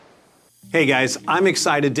Hey guys, I'm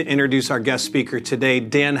excited to introduce our guest speaker today.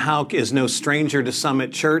 Dan Houk is no stranger to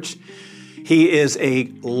Summit Church. He is a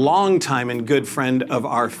longtime and good friend of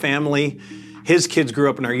our family. His kids grew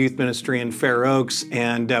up in our youth ministry in Fair Oaks,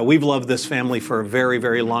 and we've loved this family for a very,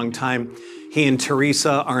 very long time. He and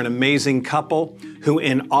Teresa are an amazing couple who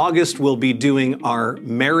in August will be doing our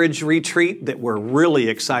marriage retreat that we're really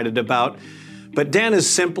excited about. But Dan is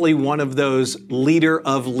simply one of those leader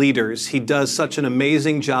of leaders. He does such an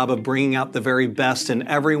amazing job of bringing out the very best in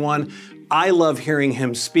everyone. I love hearing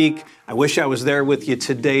him speak. I wish I was there with you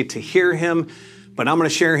today to hear him, but I'm going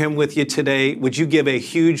to share him with you today. Would you give a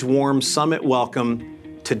huge, warm Summit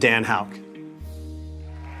welcome to Dan Houk?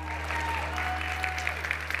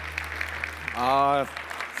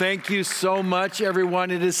 Thank you so much, everyone.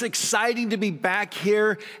 It is exciting to be back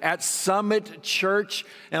here at Summit Church,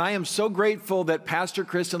 and I am so grateful that Pastor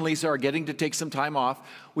Chris and Lisa are getting to take some time off.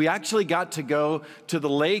 We actually got to go to the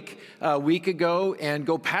lake a week ago and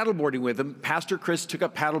go paddleboarding with them. Pastor Chris took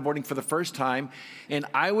up paddleboarding for the first time, and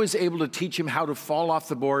I was able to teach him how to fall off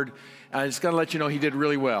the board. I just got to let you know he did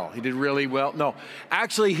really well. He did really well. No,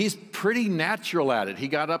 actually, he's pretty natural at it. He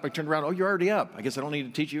got up, I turned around, oh, you're already up. I guess I don't need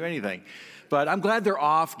to teach you anything. But I'm glad they're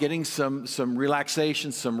off, getting some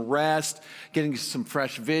relaxation, some rest, getting some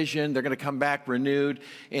fresh vision. They're going to come back renewed.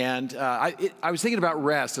 And I was thinking about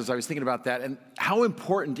rest as I was thinking about that and how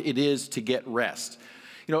important it is to get rest.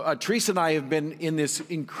 You know, Teresa and I have been in this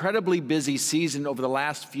incredibly busy season over the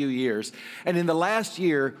last few years. And in the last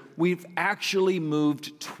year, we've actually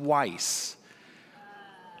moved twice.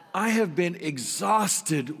 I have been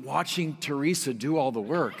exhausted watching Teresa do all the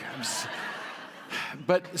work.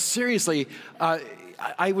 But seriously,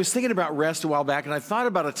 I was thinking about rest a while back, and I thought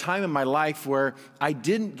about a time in my life where I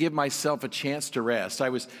didn't give myself a chance to rest. I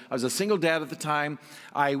was a single dad at the time.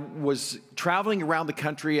 I was traveling around the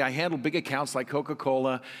country. I handled big accounts like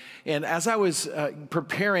Coca-Cola. And as I was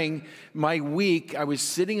preparing my week, I was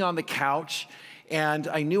sitting on the couch, and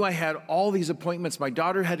I knew I had all these appointments. My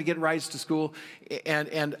daughter had to get rides to school.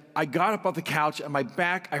 And I got up off the couch, and my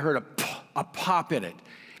back, I heard a pop in it.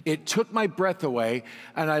 It took my breath away,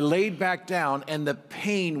 and I laid back down, and the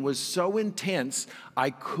pain was so intense, I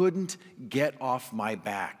couldn't get off my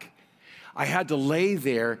back. I had to lay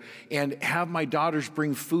there and have my daughters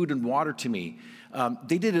bring food and water to me.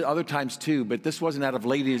 They did it other times too, but this wasn't out of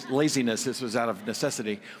laziness, this was out of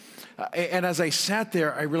necessity. And as I sat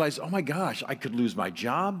there, I realized, oh my gosh, I could lose my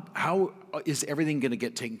job. How is everything going to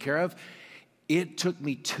get taken care of? It took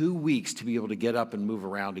me 2 weeks to be able to get up and move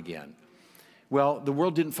around again. Well, the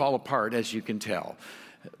world didn't fall apart, as you can tell.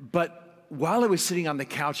 But while I was sitting on the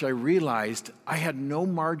couch, I realized I had no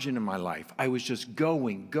margin in my life. I was just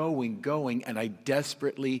going, and I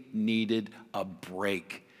desperately needed a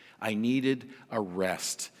break. I needed a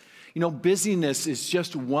rest. You know, busyness is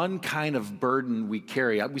just one kind of burden we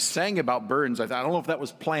carry. We sang about burdens. I don't know if that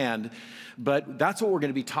was planned, but that's what we're going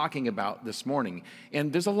to be talking about this morning.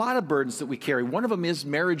 And there's a lot of burdens that we carry. One of them is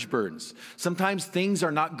marriage burdens. Sometimes things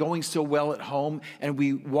are not going so well at home, and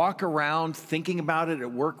we walk around thinking about it.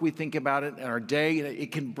 At work, we think about it. In our day,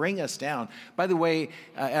 it can bring us down. By the way,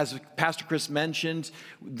 as Pastor Chris mentioned,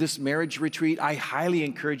 this marriage retreat, I highly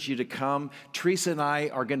encourage you to come. Teresa and I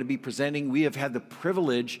are going to be presenting. We have had the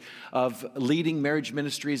privilege of leading marriage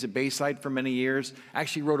ministries at Bayside for many years. I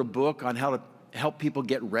actually wrote a book on how to help people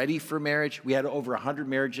get ready for marriage. We had over 100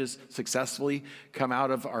 marriages successfully come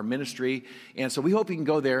out of our ministry. And so we hope you can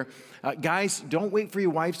go there. Guys, don't wait for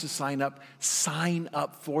your wives to sign up. Sign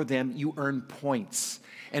up for them. You earn points.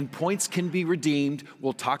 And points can be redeemed.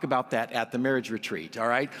 We'll talk about that at the marriage retreat, all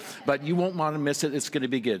right? But you won't want to miss it. It's going to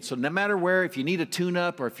be good. So no matter where, if you need a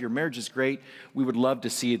tune-up or if your marriage is great, we would love to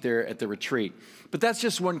see you there at the retreat. But that's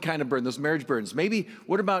just one kind of burden, those marriage burdens. Maybe,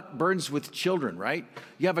 what about burdens with children, right?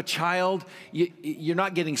 You have a child, you're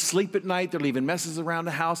not getting sleep at night, they're leaving messes around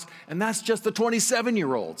the house, and that's just the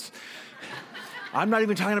 27-year-olds. I'm not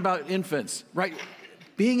even talking about infants, right?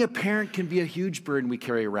 Being a parent can be a huge burden we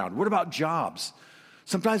carry around. What about jobs?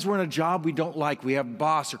 Sometimes we're in a job we don't like. We have a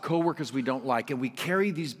boss or coworkers we don't like, and we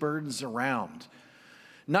carry these burdens around.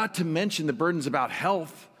 Not to mention the burdens about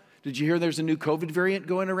health. Did you hear there's a new COVID variant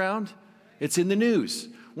going around? It's in the news.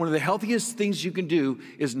 One of the healthiest things you can do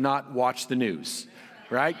is not watch the news,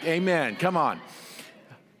 right? Amen. Come on.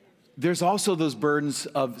 There's also those burdens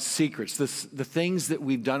of secrets, the things that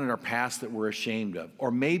we've done in our past that we're ashamed of, or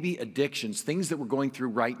maybe addictions, things that we're going through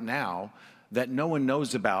right now that no one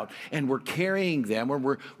knows about, and we're carrying them,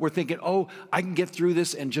 or we're thinking, oh, I can get through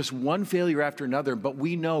this, and just one failure after another, but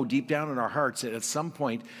we know deep down in our hearts that at some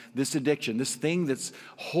point, this addiction, this thing that's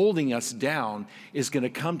holding us down is going to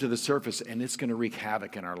come to the surface, and it's going to wreak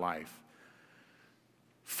havoc in our life.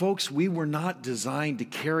 Folks, we were not designed to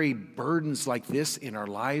carry burdens like this in our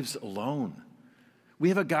lives alone. We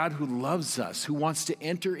have a God who loves us, who wants to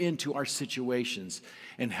enter into our situations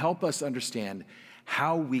and help us understand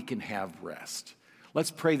how we can have rest. Let's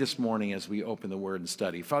pray this morning as we open the Word and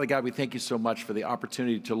study. Father God, we thank you so much for the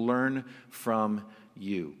opportunity to learn from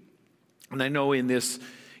you. And I know in this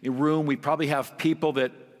room we probably have people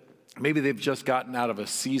that maybe they've just gotten out of a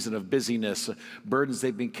season of busyness, burdens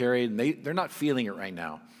they've been carrying, and they're not feeling it right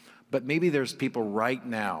now. But maybe there's people right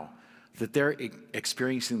now that they're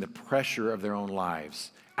experiencing the pressure of their own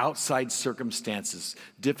lives, outside circumstances,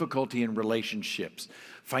 difficulty in relationships,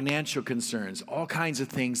 financial concerns, all kinds of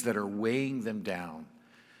things that are weighing them down.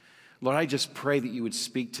 Lord, I just pray that you would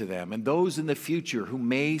speak to them and those in the future who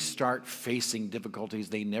may start facing difficulties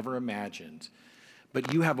they never imagined.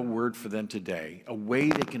 But you have a word for them today, a way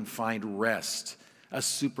they can find rest, a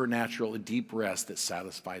supernatural, a deep rest that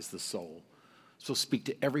satisfies the soul. So speak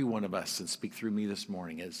to every one of us and speak through me this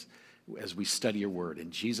morning as we study your word. In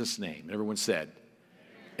Jesus' name. Everyone said,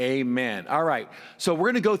 Amen. All right. So we're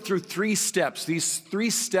going to go through 3 steps. These 3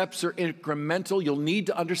 steps are incremental. You'll need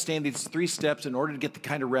to understand these 3 steps in order to get the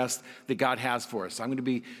kind of rest that God has for us. I'm going to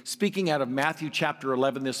be speaking out of Matthew chapter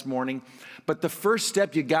 11 this morning. But the first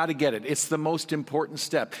step, you got to get it. It's the most important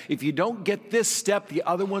step. If you don't get this step, the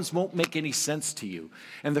other ones won't make any sense to you.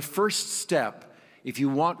 And the first step, if you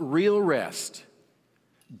want real rest,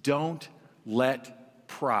 don't let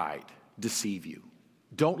pride deceive you.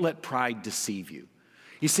 Don't let pride deceive you.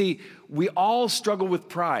 You see, we all struggle with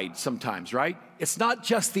pride sometimes, right? It's not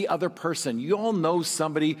just the other person. You all know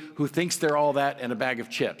somebody who thinks they're all that and a bag of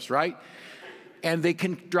chips, right? And they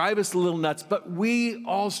can drive us a little nuts, but we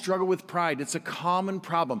all struggle with pride. It's a common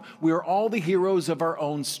problem. We are all the heroes of our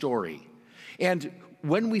own story. And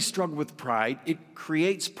when we struggle with pride, it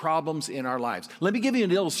creates problems in our lives. Let me give you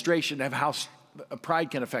an illustration of how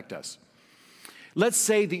pride can affect us. Let's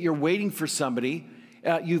say that you're waiting for somebody.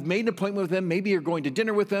 You've made an appointment with them. Maybe you're going to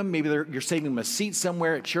dinner with them. Maybe you're saving them a seat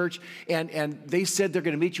somewhere at church. And they said they're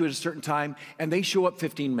going to meet you at a certain time, and they show up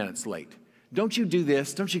 15 minutes late. Don't you do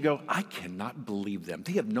this? Don't you go, I cannot believe them.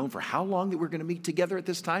 They have known for how long that we're going to meet together at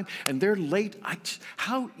this time, and they're late.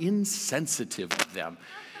 How insensitive of them.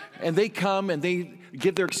 And they come, and they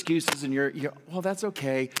give their excuses, and you're well, that's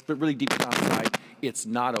okay. But really deep down inside, it's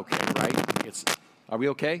not okay, right? Are we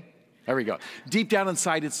okay? There we go. Deep down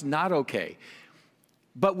inside, it's not okay.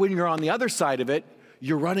 But when you're on the other side of it,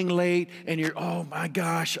 you're running late and you're, oh my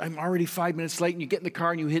gosh, I'm already 5 minutes late, and you get in the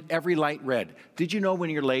car and you hit every light red. Did you know when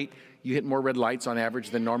you're late, you hit more red lights on average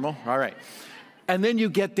than normal? All right. And then you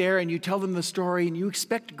get there and you tell them the story and you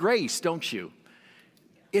expect grace, don't you?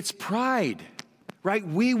 It's pride, right?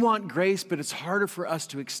 We want grace, but it's harder for us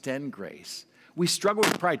to extend grace. We struggle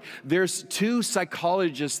with pride. There's 2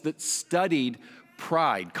 psychologists that studied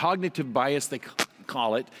pride, cognitive bias, they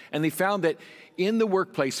call it, and they found that in the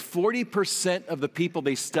workplace, 40% of the people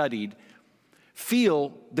they studied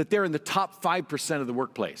feel that they're in the top 5% of the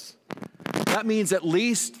workplace. That means at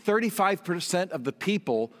least 35% of the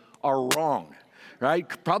people are wrong, right?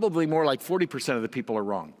 Probably more like 40% of the people are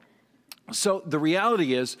wrong. So the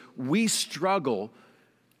reality is we struggle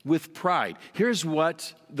with pride. Here's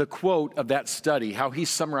what the quote of that study, how he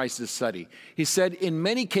summarized this study. He said, in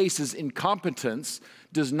many cases, incompetence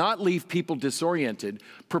does not leave people disoriented,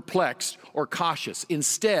 perplexed, or cautious.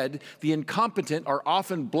 Instead, the incompetent are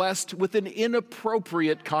often blessed with an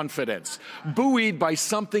inappropriate confidence, buoyed by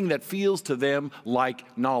something that feels to them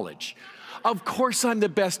like knowledge. Of course I'm the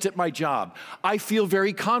best at my job. I feel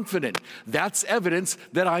very confident. That's evidence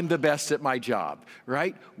that I'm the best at my job,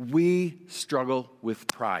 right? We struggle with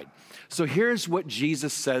pride. So here's what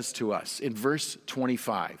Jesus says to us in verse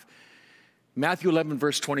 25. Matthew 11,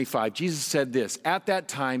 verse 25, Jesus said this. At that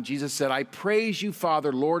time, Jesus said, I praise you,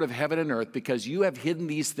 Father, Lord of heaven and earth, because you have hidden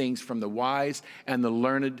these things from the wise and the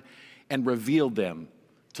learned and revealed them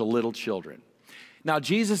to little children. Now,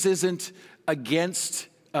 Jesus isn't against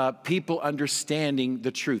people understanding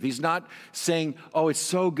the truth. He's not saying, oh, it's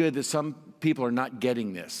so good that some people are not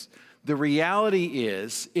getting this. The reality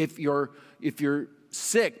is, if you're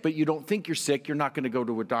sick, but you don't think you're sick, you're not going to go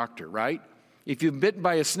to a doctor, right? If you've been bitten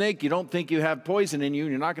by a snake, you don't think you have poison in you,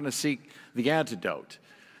 and you're not going to seek the antidote.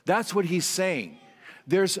 That's what he's saying.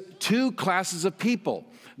 There's 2 classes of people.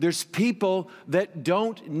 There's people that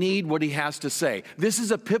don't need what he has to say. This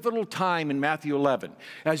is a pivotal time in Matthew 11.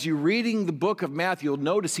 As you're reading the book of Matthew, you'll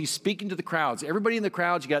notice he's speaking to the crowds. Everybody in the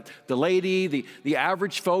crowds, you got the lady, the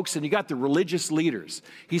average folks, and you got the religious leaders.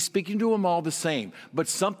 He's speaking to them all the same, but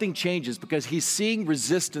something changes because he's seeing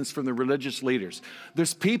resistance from the religious leaders.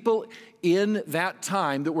 There's people in that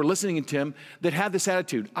time that were listening to him that had this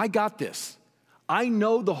attitude, I got this. I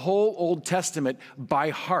know the whole Old Testament by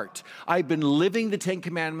heart. I've been living the 10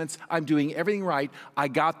 Commandments. I'm doing everything right. I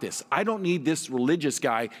got this. I don't need this religious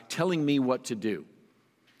guy telling me what to do.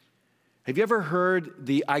 Have you ever heard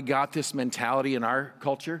the I got this mentality in our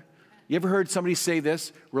culture? You ever heard somebody say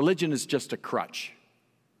this? Religion is just a crutch.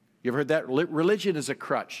 You ever heard that? Religion is a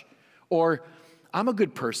crutch. Or, I'm a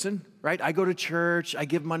good person, right? I go to church. I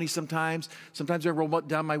give money sometimes. Sometimes I roll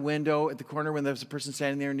down my window at the corner when there's a person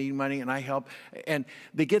standing there needing money, and I help. And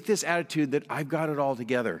they get this attitude that I've got it all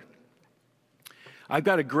together. I've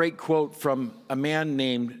got a great quote from a man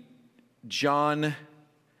named John.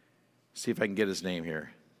 See if I can get his name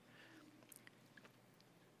here.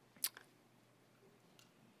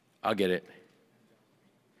 I'll get it.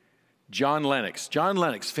 John Lennox. John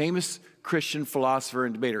Lennox, famous Christian philosopher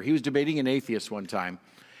and debater. He was debating an atheist one time.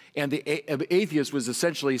 And the atheist was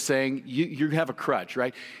essentially saying, you have a crutch,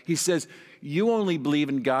 right? He says, you only believe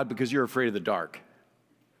in God because you're afraid of the dark,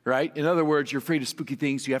 right? In other words, you're afraid of spooky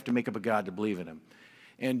things. You have to make up a God to believe in him.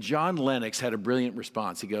 And John Lennox had a brilliant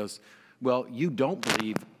response. He goes, well, you don't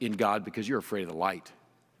believe in God because you're afraid of the light.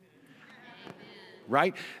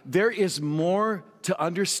 Right? There is more to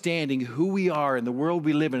understanding who we are in the world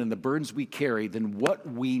we live in and the burdens we carry than what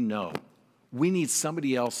we know. We need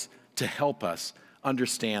somebody else to help us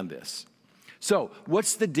understand this. So,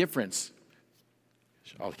 what's the difference?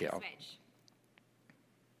 Okay,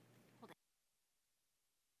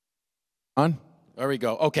 on? There we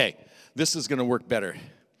go. Okay, this is going to work better.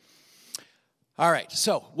 All right,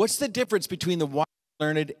 so what's the difference between the wise,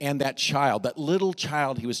 learned and that child, that little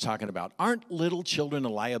child he was talking about? Aren't little children a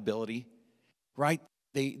liability, right?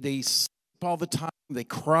 They sleep all the time, they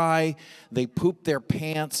cry, they poop their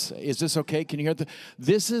pants. Is this okay? Can you hear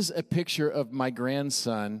this is a picture of my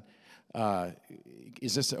grandson.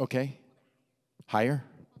 Is this okay? Higher?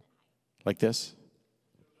 Like this?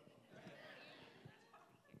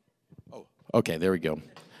 Oh, okay, there we go.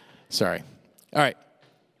 Sorry. All right.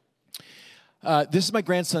 This is my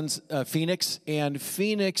grandson's Phoenix, and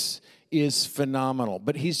Phoenix is phenomenal.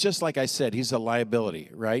 But he's just like I said, he's a liability,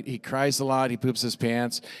 right? He cries a lot, he poops his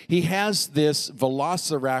pants. He has this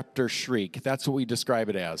velociraptor shriek. That's what we describe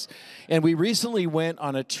it as. And we recently went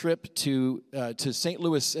on a trip to St.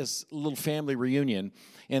 Louis as a little family reunion.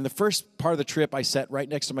 And the first part of the trip, I sat right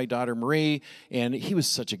next to my daughter, Marie, and he was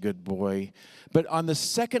such a good boy. But on the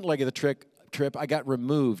second leg of the trip, I got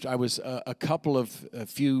removed. I was a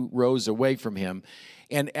few rows away from him.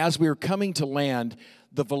 And as we were coming to land,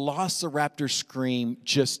 the velociraptor scream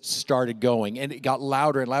just started going, and it got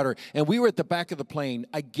louder and louder. And we were at the back of the plane.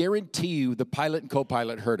 I guarantee you the pilot and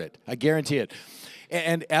co-pilot heard it. I guarantee it.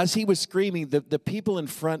 And as he was screaming, the people in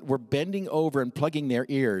front were bending over and plugging their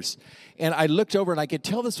ears. And I looked over, and I could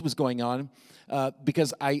tell this was going on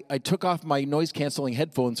because I took off my noise-canceling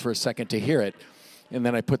headphones for a second to hear it. And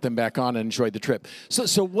then I put them back on and enjoyed the trip.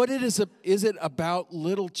 So what is it about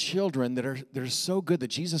little children that are so good that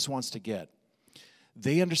Jesus wants to get?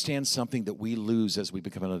 They understand something that we lose as we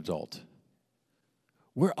become an adult.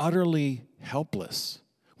 We're utterly helpless.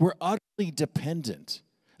 We're utterly dependent.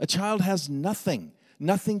 A child has nothing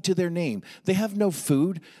to their name. They have no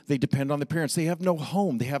food. They depend on their parents. They have no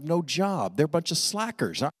home. They have no job. They're a bunch of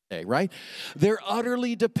slackers, aren't they, right? They're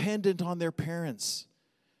utterly dependent on their parents.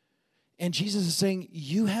 And Jesus is saying,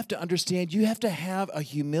 you have to understand, you have to have a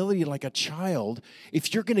humility like a child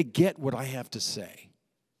if you're going to get what I have to say.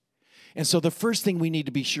 And so the first thing we need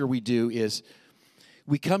to be sure we do is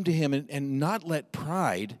we come to him and not let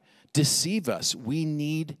pride deceive us. We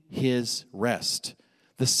need his rest.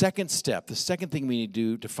 The second step, the second thing we need to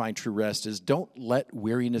do to find true rest is don't let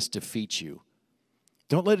weariness defeat you.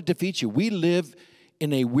 Don't let it defeat you. We live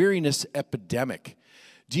in a weariness epidemic.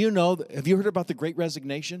 Do you know, have you heard about the Great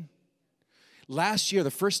Resignation? Last year,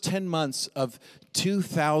 the first 10 months of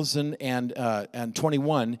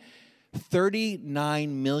 2021,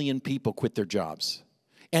 39 million people quit their jobs.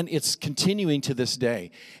 And it's continuing to this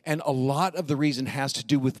day. And a lot of the reason has to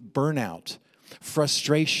do with burnout,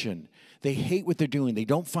 frustration. They hate what they're doing. They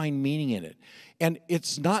don't find meaning in it. And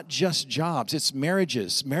it's not just jobs, it's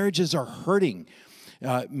marriages. Marriages are hurting.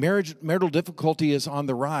 Marital difficulty is on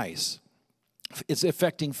the rise. It's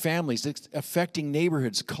affecting families. It's affecting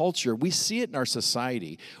neighborhoods, culture. We see it in our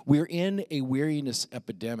society. We're in a weariness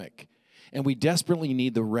epidemic, and we desperately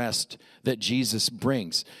need the rest that Jesus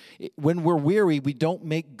brings. When we're weary, we don't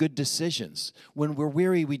make good decisions. When we're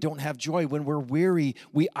weary, we don't have joy. When we're weary,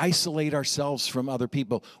 we isolate ourselves from other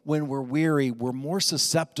people. When we're weary, we're more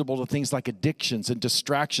susceptible to things like addictions and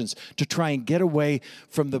distractions to try and get away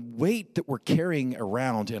from the weight that we're carrying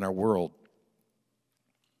around in our world.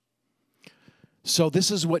 So this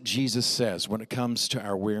is what Jesus says when it comes to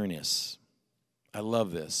our weariness. I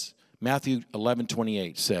love this. Matthew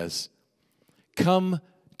 11:28 says, "Come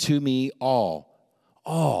to me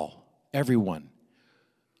everyone,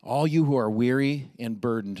 all you who are weary and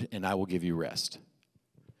burdened, and I will give you rest."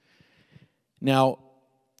 Now,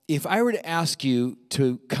 if I were to ask you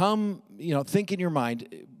to come, think in your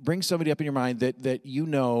mind, bring somebody up in your mind that you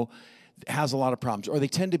know has a lot of problems, or they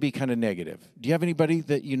tend to be kind of negative. Do you have anybody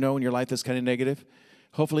that you know in your life that's kind of negative?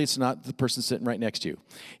 Hopefully it's not the person sitting right next to you.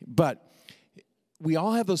 But we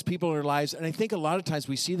all have those people in our lives, and I think a lot of times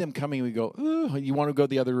we see them coming and we go, "Ooh, you want to go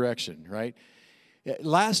the other direction," right?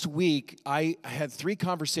 Last week, I had 3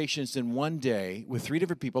 conversations in one day with 3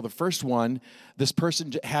 different people. The first one, this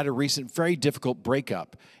person had a recent, very difficult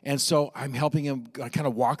breakup. And so I'm helping him kind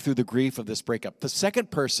of walk through the grief of this breakup. The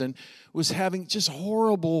second person was having just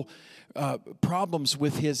horrible problems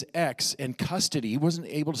with his ex and custody. He wasn't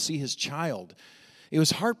able to see his child. It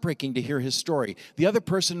was heartbreaking to hear his story. The other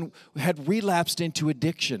person had relapsed into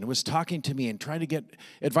addiction, was talking to me and trying to get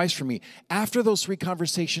advice from me. After those 3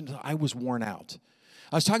 conversations, I was worn out.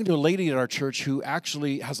 I was talking to a lady at our church who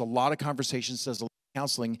actually has a lot of conversations, does a lot of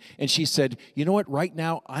counseling, and she said, "You know what, right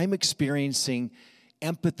now I'm experiencing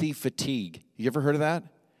empathy fatigue." You ever heard of that?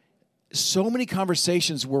 So many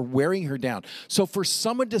conversations were wearing her down. So for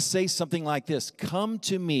someone to say something like this, "Come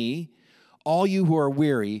to me, all you who are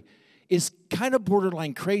weary," is kind of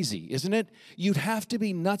borderline crazy, isn't it? You'd have to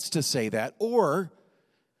be nuts to say that, or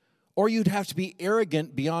you'd have to be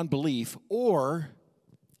arrogant beyond belief, or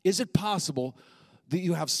is it possible that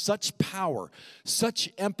you have such power, such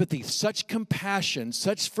empathy, such compassion,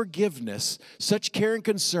 such forgiveness, such care and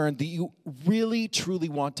concern that you really, truly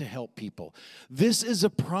want to help people? This is a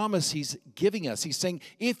promise he's giving us. He's saying,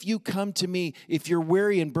 if you come to me, if you're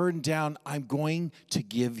weary and burdened down, I'm going to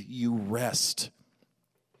give you rest.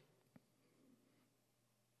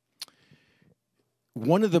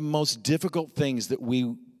 One of the most difficult things that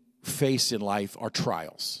we face in life are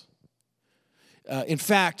trials. In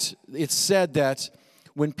fact, it's said that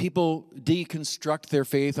when people deconstruct their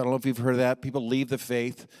faith, I don't know if you've heard of that, people leave the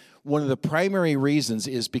faith, one of the primary reasons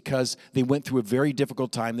is because they went through a very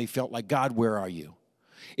difficult time. They felt like, "God, where are you?"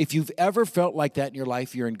 If you've ever felt like that in your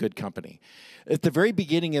life, you're in good company. At the very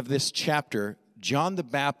beginning of this chapter, John the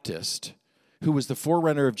Baptist, who was the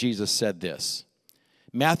forerunner of Jesus, said this.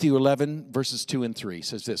 Matthew 11, verses 2 and 3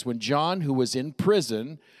 says this, "When John, who was in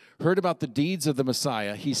prison, heard about the deeds of the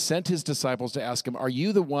Messiah, he sent his disciples to ask him, 'Are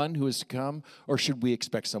you the one who is to come, or should we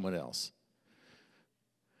expect someone else?'"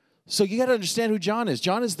 So you got to understand who John is.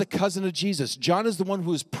 John is the cousin of Jesus. John is the one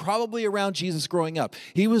who was probably around Jesus growing up.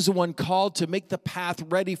 He was the one called to make the path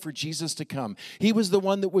ready for Jesus to come. He was the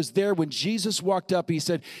one that was there when Jesus walked up. He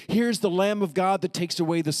said, "Here's the Lamb of God that takes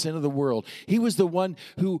away the sin of the world." He was the one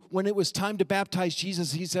who, when it was time to baptize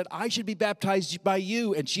Jesus, he said, "I should be baptized by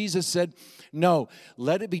you." And Jesus said, "No,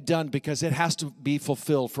 let it be done because it has to be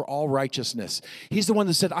fulfilled for all righteousness." He's the one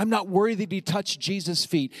that said, "I'm not worthy to touch Jesus'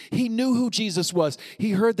 feet." He knew who Jesus was.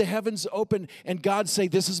 He heard the heavens open and God say,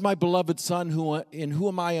 "This is my beloved Son in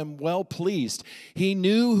whom I am well pleased." He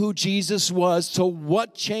knew who Jesus was. So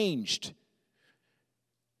what changed?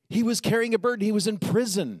 He was carrying a burden. He was in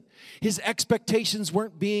prison. His expectations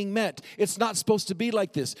weren't being met. It's not supposed to be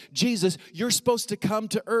like this. Jesus, you're supposed to come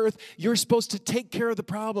to earth. You're supposed to take care of the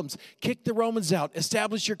problems, kick the Romans out,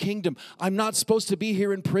 establish your kingdom. I'm not supposed to be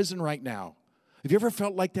here in prison right now. Have you ever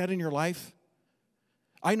felt like that in your life?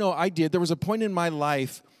 I know I did. There was a point in my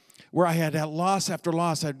life where I had loss after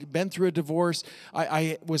loss. I'd been through a divorce.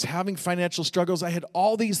 I was having financial struggles. I had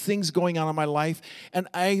all these things going on in my life, and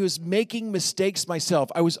I was making mistakes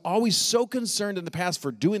myself. I was always so concerned in the past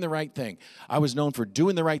for doing the right thing. I was known for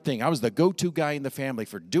doing the right thing. I was the go-to guy in the family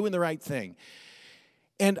for doing the right thing.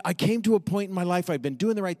 And I came to a point in my life, I'd been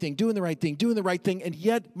doing the right thing, and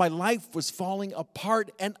yet my life was falling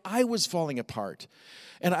apart, and I was falling apart.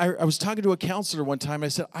 And I was talking to a counselor one time. I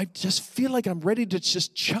said, "I just feel like I'm ready to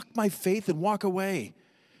just chuck my faith and walk away."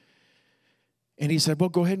 And he said, "Well,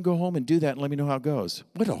 go ahead and go home and do that and let me know how it goes."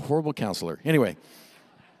 What a horrible counselor. Anyway.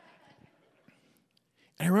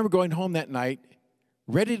 And I remember going home that night,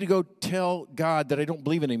 ready to go tell God that I don't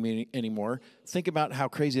believe in him anymore. Think about how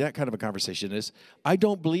crazy that kind of a conversation is. "I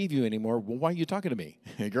don't believe you anymore." Well, why are you talking to me?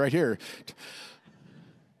 Right here.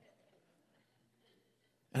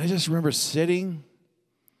 And I just remember sitting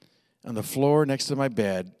on the floor next to my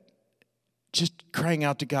bed, just crying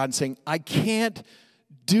out to God and saying, "I can't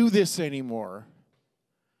do this anymore."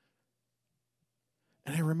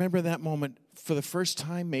 And I remember that moment for the first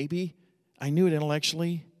time, maybe, I knew it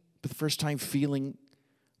intellectually, but the first time feeling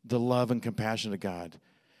the love and compassion of God.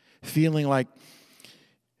 Feeling like,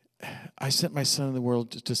 I sent my Son in the world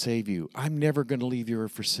to save you. I'm never going to leave you or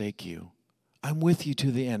forsake you. I'm with you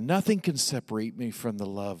to the end. Nothing can separate me from the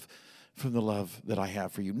love that I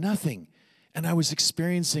have for you. Nothing. And I was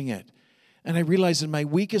experiencing it. And I realized in my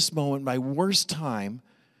weakest moment, my worst time,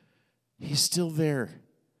 he's still there.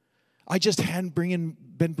 I just hadn't been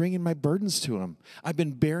bringing my burdens to him. I've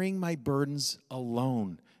been bearing my burdens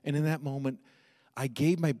alone. And in that moment, I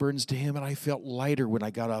gave my burdens to him, and I felt lighter when I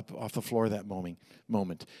got up off the floor that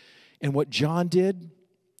moment. And what John did,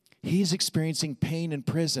 he's experiencing pain in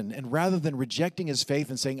prison. And rather than rejecting his faith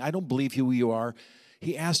and saying, I don't believe who you are,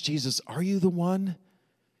 he asked Jesus, are you the one?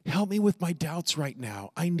 Help me with my doubts right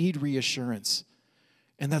now. I need reassurance.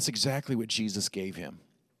 And that's exactly what Jesus gave him.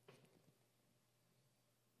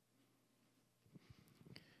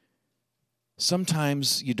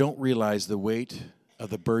 Sometimes you don't realize the weight of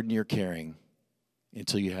the burden you're carrying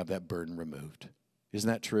until you have that burden removed. Isn't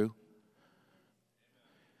that true?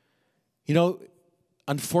 You know,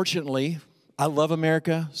 unfortunately, I love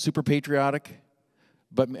America, super patriotic,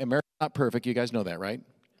 but America's not perfect. You guys know that, right?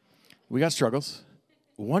 We got struggles.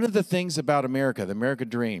 One of the things about America, the American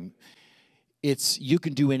dream, it's you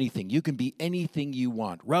can do anything. You can be anything you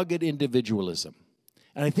want. Rugged individualism.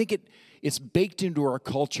 And I think it's baked into our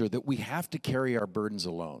culture that we have to carry our burdens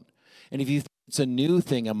alone. And if you think it's a new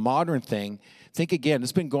thing, a modern thing, think again,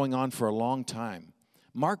 it's been going on for a long time.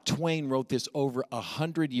 Mark Twain wrote this over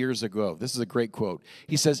 100 years ago. This is a great quote.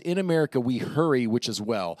 He says, in America, we hurry, which is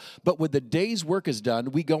well. But when the day's work is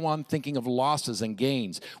done, we go on thinking of losses and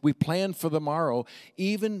gains. We plan for the morrow.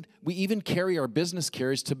 We even carry our business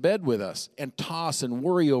cares to bed with us and toss and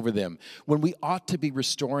worry over them when we ought to be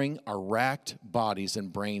restoring our racked bodies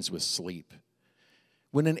and brains with sleep.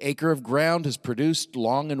 When an acre of ground has produced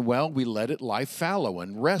long and well, we let it lie fallow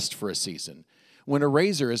and rest for a season. When a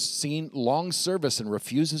razor has seen long service and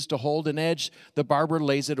refuses to hold an edge, the barber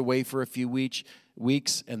lays it away for a few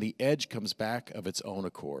weeks, and the edge comes back of its own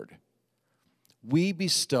accord. We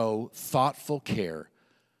bestow thoughtful care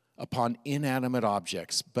upon inanimate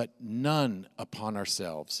objects, but none upon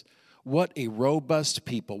ourselves. What a robust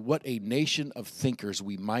people, what a nation of thinkers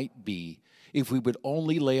we might be if we would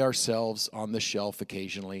only lay ourselves on the shelf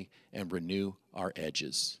occasionally and renew our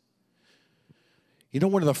edges. You know,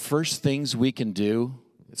 one of the first things we can do,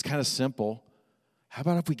 it's kind of simple. How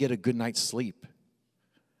about if we get a good night's sleep?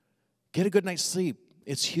 Get a good night's sleep.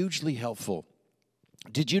 It's hugely helpful.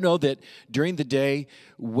 Did you know that during the day,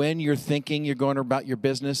 when you're thinking, you're going about your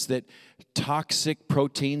business, that toxic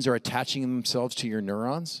proteins are attaching themselves to your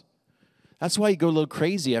neurons? That's why you go a little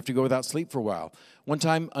crazy after you go without sleep for a while. One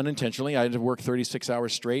time, unintentionally, I had to work 36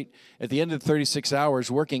 hours straight. At the end of the 36 hours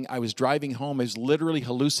working, I was driving home. I was literally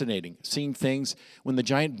hallucinating, seeing things. When the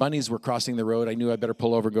giant bunnies were crossing the road, I knew I'd better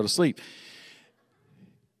pull over and go to sleep.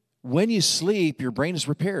 When you sleep, your brain is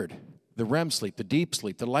repaired. The REM sleep, the deep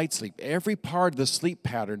sleep, the light sleep, every part of the sleep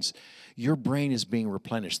patterns, your brain is being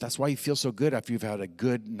replenished. That's why you feel so good after you've had a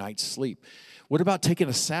good night's sleep. What about taking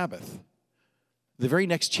a Sabbath? The very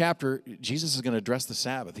next chapter, Jesus is going to address the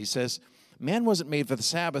Sabbath. He says, man wasn't made for the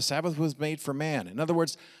Sabbath. Sabbath was made for man. In other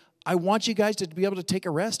words, I want you guys to be able to take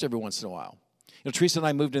a rest every once in a while. You know, Teresa and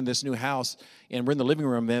I moved in this new house, and we're in the living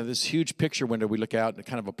room. They have this huge picture window we look out in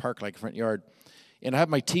kind of a park-like front yard. And I have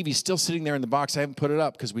my TV still sitting there in the box. I haven't put it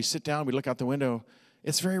up because we sit down, we look out the window.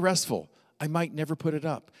 It's very restful. I might never put it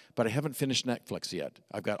up, but I haven't finished Netflix yet.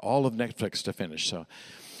 I've got all of Netflix to finish.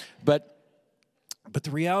 But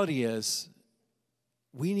the reality is,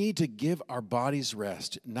 we need to give our bodies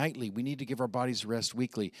rest nightly. We need to give our bodies rest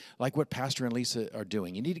weekly, like what Pastor and Lisa are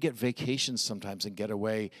doing. You need to get vacations sometimes and get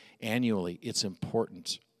away annually. It's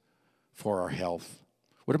important for our health.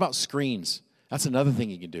 What about screens? That's another thing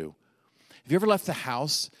you can do. Have you ever left the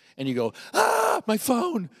house and you go, my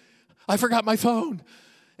phone, I forgot my phone,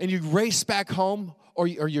 and you race back home, or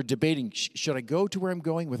you're debating, should I go to where I'm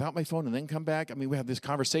going without my phone and then come back? I mean, we have these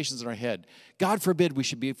conversations in our head. God forbid we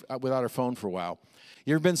should be without our phone for a while.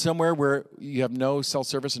 You ever been somewhere where you have no cell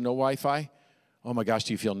service and no Wi-Fi? Oh my gosh,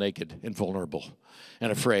 do you feel naked and vulnerable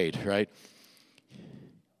and afraid, right?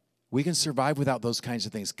 We can survive without those kinds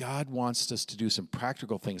of things. God wants us to do some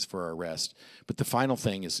practical things for our rest. But the final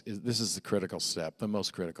thing is this is the critical step, the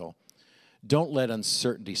most critical. Don't let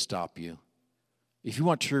uncertainty stop you. If you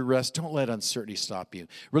want true rest, don't let uncertainty stop you.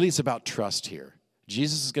 Really, it's about trust here.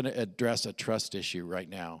 Jesus is going to address a trust issue right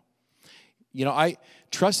now. You know,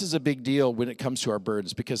 trust is a big deal when it comes to our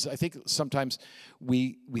burdens, because I think sometimes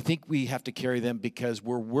we think we have to carry them because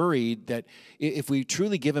we're worried that if we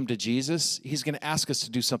truly give them to Jesus, he's going to ask us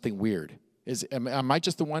to do something weird. Am I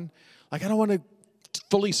just the one? Like, I don't want to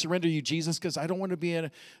fully surrender you, Jesus, because I don't want to be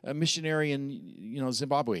a missionary in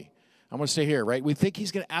Zimbabwe. I want to stay here, right? We think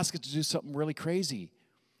he's going to ask us to do something really crazy.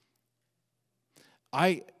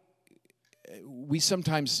 we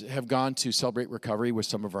sometimes have gone to Celebrate Recovery with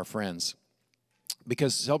some of our friends,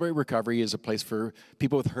 because Celebrate Recovery is a place for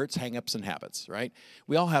people with hurts, hang-ups, and habits, right?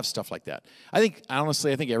 We all have stuff like that.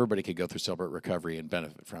 Honestly, I think everybody could go through Celebrate Recovery and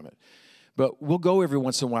benefit from it. But we'll go every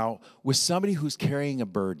once in a while with somebody who's carrying a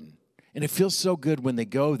burden. And it feels so good when they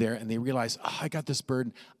go there and they realize, I got this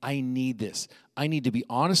burden. I need this. I need to be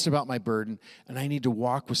honest about my burden, and I need to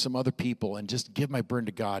walk with some other people and just give my burden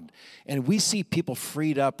to God. And we see people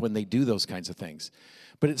freed up when they do those kinds of things.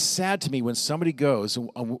 But it's sad to me when somebody goes,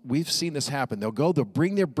 and we've seen this happen, they'll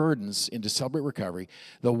bring their burdens into Celebrate Recovery,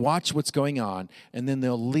 they'll watch what's going on, and then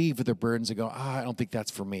they'll leave with their burdens and go, I don't think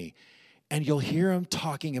that's for me. And you'll hear them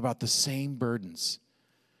talking about the same burdens.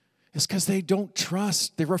 It's because they don't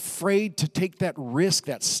trust. They're afraid to take that risk,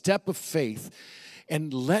 that step of faith,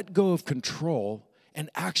 and let go of control and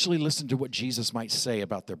actually listen to what Jesus might say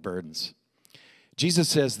about their burdens. Jesus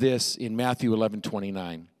says this in Matthew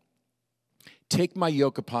 11:29. Take my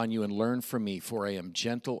yoke upon you and learn from me, for I am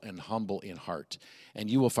gentle and humble in heart, and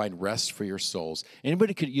you will find rest for your souls.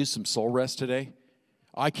 Anybody could use some soul rest today?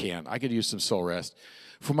 I can. I could use some soul rest.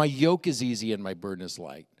 For my yoke is easy and my burden is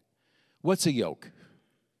light. What's a yoke?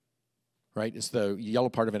 Right? It's the yellow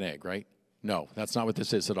part of an egg, right? No, that's not what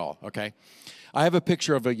this is at all, okay? I have a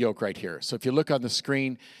picture of a yoke right here. So if you look on the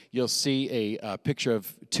screen, you'll see a picture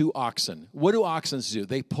of two oxen. What do oxen do?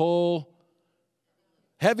 They pull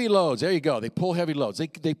heavy loads. There you go. They pull heavy loads.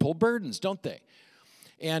 They pull burdens, don't they?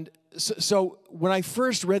 And so when I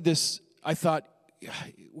first read this, I thought,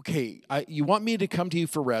 okay, you want me to come to you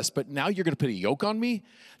for rest, but now you're going to put a yoke on me?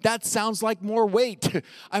 That sounds like more weight.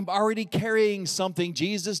 I'm already carrying something.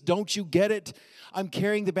 Jesus, don't you get it? I'm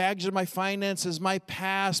carrying the baggage of my finances, my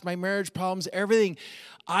past, my marriage problems, everything.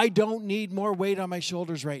 I don't need more weight on my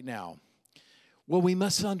shoulders right now. Well, we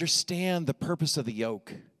must understand the purpose of the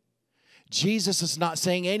yoke. Jesus is not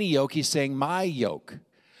saying any yoke. He's saying my yoke.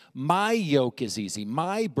 My yoke is easy.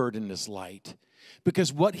 My burden is light.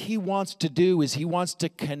 Because what he wants to do is he wants to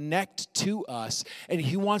connect to us, and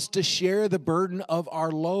he wants to share the burden of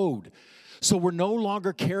our load. So we're no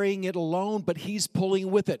longer carrying it alone, but he's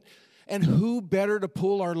pulling with it. And who better to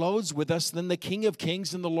pull our loads with us than the King of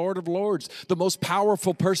Kings and the Lord of Lords, the most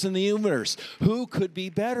powerful person in the universe? Who could be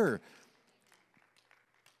better?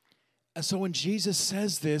 And so when Jesus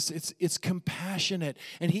says this, it's compassionate.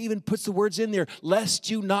 And he even puts the words in there,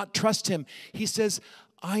 lest you not trust him. He says,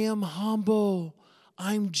 I am humble.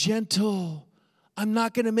 I'm gentle. I'm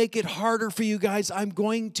not going to make it harder for you guys. I'm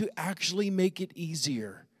going to actually make it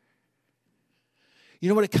easier. You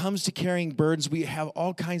know, when it comes to carrying burdens, we have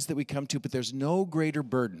all kinds that we come to, but there's no greater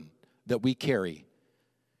burden that we carry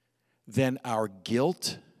than our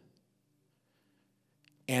guilt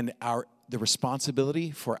and the responsibility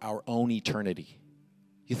for our own eternity.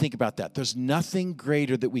 You think about that. There's nothing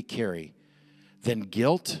greater that we carry than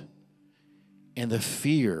guilt and the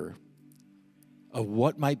fear of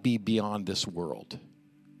what might be beyond this world.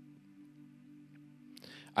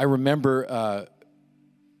 I remember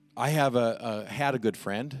I had a good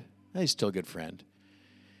friend. He's still a good friend.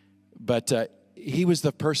 But he was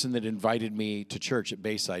the person that invited me to church at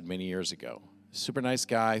Bayside many years ago. Super nice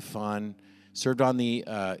guy, fun.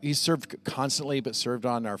 He served constantly, but served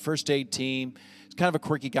on our first aid team. He's kind of a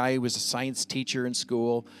quirky guy. He was a science teacher in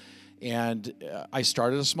school. And I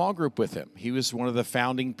started a small group with him. He was one of the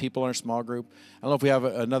founding people in our small group. I don't know if we have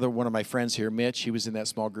another one of my friends here, Mitch. He was in that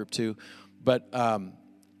small group too. But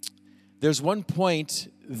there's one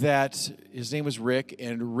point that his name was Rick,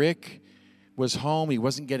 and Rick was home. He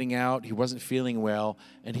wasn't getting out. He wasn't feeling well.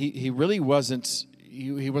 And he really wasn't,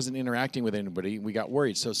 he wasn't interacting with anybody. We got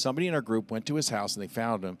worried. So somebody in our group went to his house, and they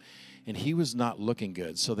found him. And he was not looking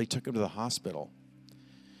good. So they took him to the hospital.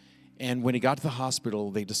 And when he got to the hospital,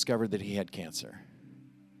 they discovered that he had cancer.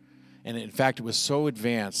 And in fact, it was so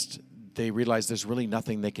advanced, they realized there's really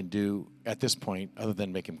nothing they can do at this point other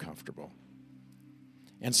than make him comfortable.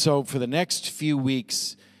 And so for the next few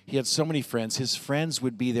weeks, he had so many friends. His friends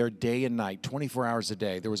would be there day and night, 24 hours a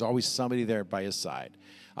day. There was always somebody there by his side.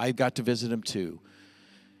 I got to visit him too.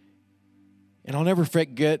 And I'll never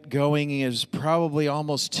forget going. It was probably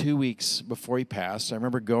almost 2 weeks before he passed. I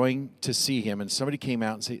remember going to see him, and somebody came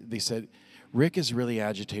out and they said, Rick is really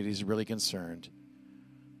agitated. He's really concerned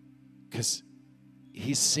because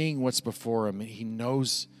he's seeing what's before him. He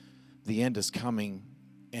knows the end is coming,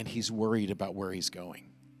 and he's worried about where he's going.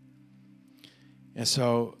 And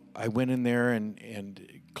so I went in there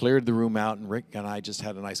and cleared the room out, and Rick and I just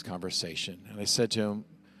had a nice conversation. And I said to him,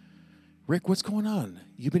 Rick, what's going on?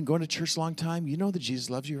 You've been going to church a long time. You know that Jesus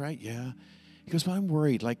loves you, right? Yeah. He goes, well, I'm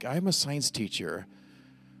worried. Like, I'm a science teacher.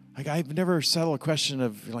 Like, I've never settled a question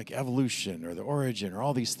of like evolution or the origin or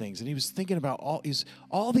all these things. And he was thinking about all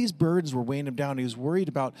these burdens were weighing him down. He was worried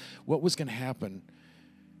about what was going to happen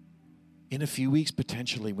in a few weeks,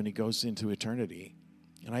 potentially, when he goes into eternity.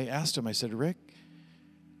 And I asked him, I said, Rick,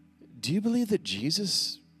 do you believe that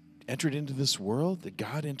Jesus entered into this world, that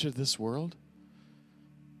God entered this world?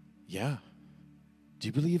 Yeah. Do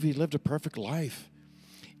you believe he lived a perfect life?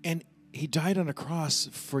 And he died on a cross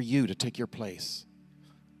for you to take your place.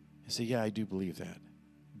 I said, yeah, I do believe that.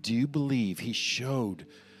 Do you believe he showed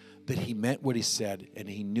that he meant what he said and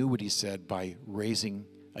he knew what he said by raising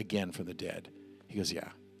again from the dead? He goes, yeah,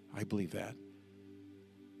 I believe that.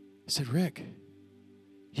 I said, Rick,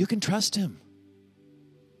 you can trust him.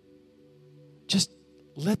 Just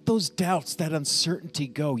let those doubts, that uncertainty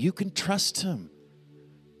go. You can trust him.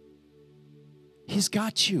 He's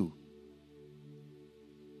got you.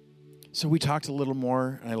 So we talked a little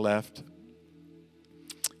more, and I left.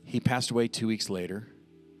 He passed away 2 weeks later,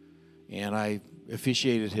 and I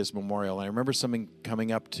officiated his memorial. And I remember someone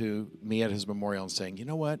coming up to me at his memorial and saying, you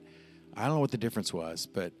know what? I don't know what the difference was,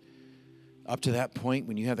 but up to that point,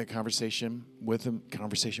 when you had that conversation with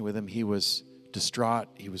him, he was distraught.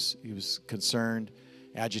 He was concerned,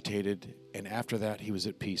 agitated, and after that, he was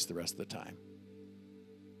at peace the rest of the time.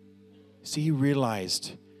 See, he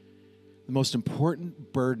realized the most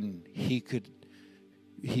important burden he could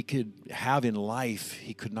have in life,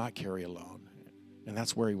 he could not carry alone. And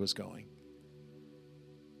that's where he was going.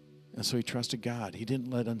 And so he trusted God. He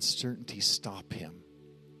didn't let uncertainty stop him.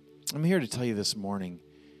 I'm here to tell you this morning,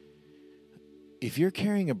 if you're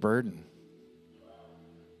carrying a burden,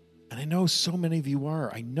 and I know so many of you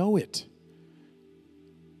are, I know it.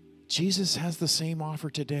 Jesus has the same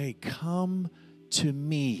offer today. Come to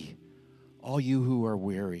me, all you who are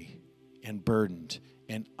weary and burdened,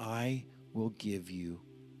 and I will give you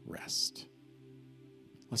rest.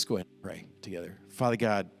 Let's go ahead and pray together. Father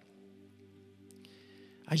God,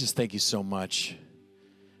 I just thank you so much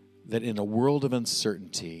that in a world of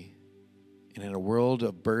uncertainty and in a world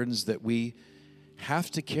of burdens that we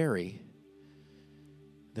have to carry,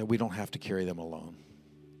 that we don't have to carry them alone.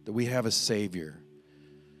 That we have a Savior.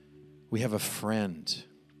 We have a friend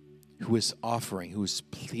who is offering, who is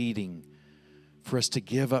pleading for us to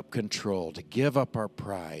give up control, to give up our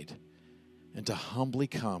pride, and to humbly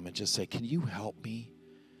come and just say, can you help me?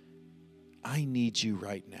 I need you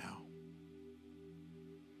right now.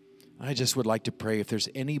 I just would like to pray if there's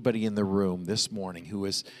anybody in the room this morning who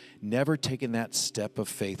has never taken that step of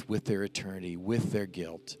faith with their eternity, with their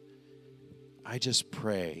guilt. I just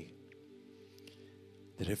pray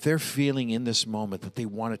that if they're feeling in this moment that they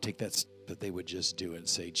want to take that step, that they would just do it and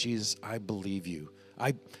say, Jesus, I believe you.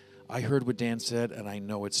 I heard what Dan said, and I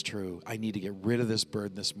know it's true. I need to get rid of this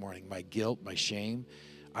burden this morning, my guilt, my shame.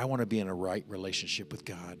 I want to be in a right relationship with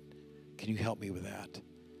God. Can you help me with that?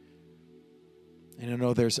 And I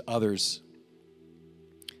know there's others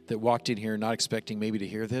that walked in here not expecting maybe to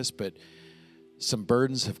hear this, but some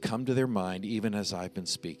burdens have come to their mind even as I've been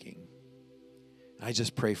speaking. I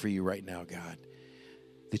just pray for you right now, God,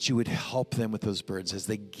 that you would help them with those burdens as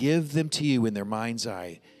they give them to you in their mind's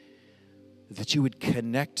eye, that you would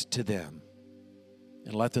connect to them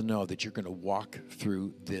and let them know that you're going to walk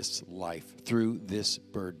through this life, through this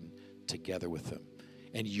burden together with them.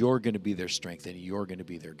 And you're going to be their strength and you're going to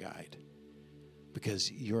be their guide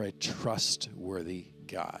because you're a trustworthy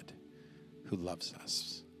God who loves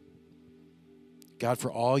us. God,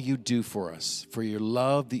 for all you do for us, for your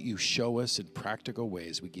love that you show us in practical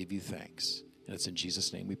ways, we give you thanks. And it's in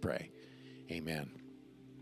Jesus' name we pray. Amen.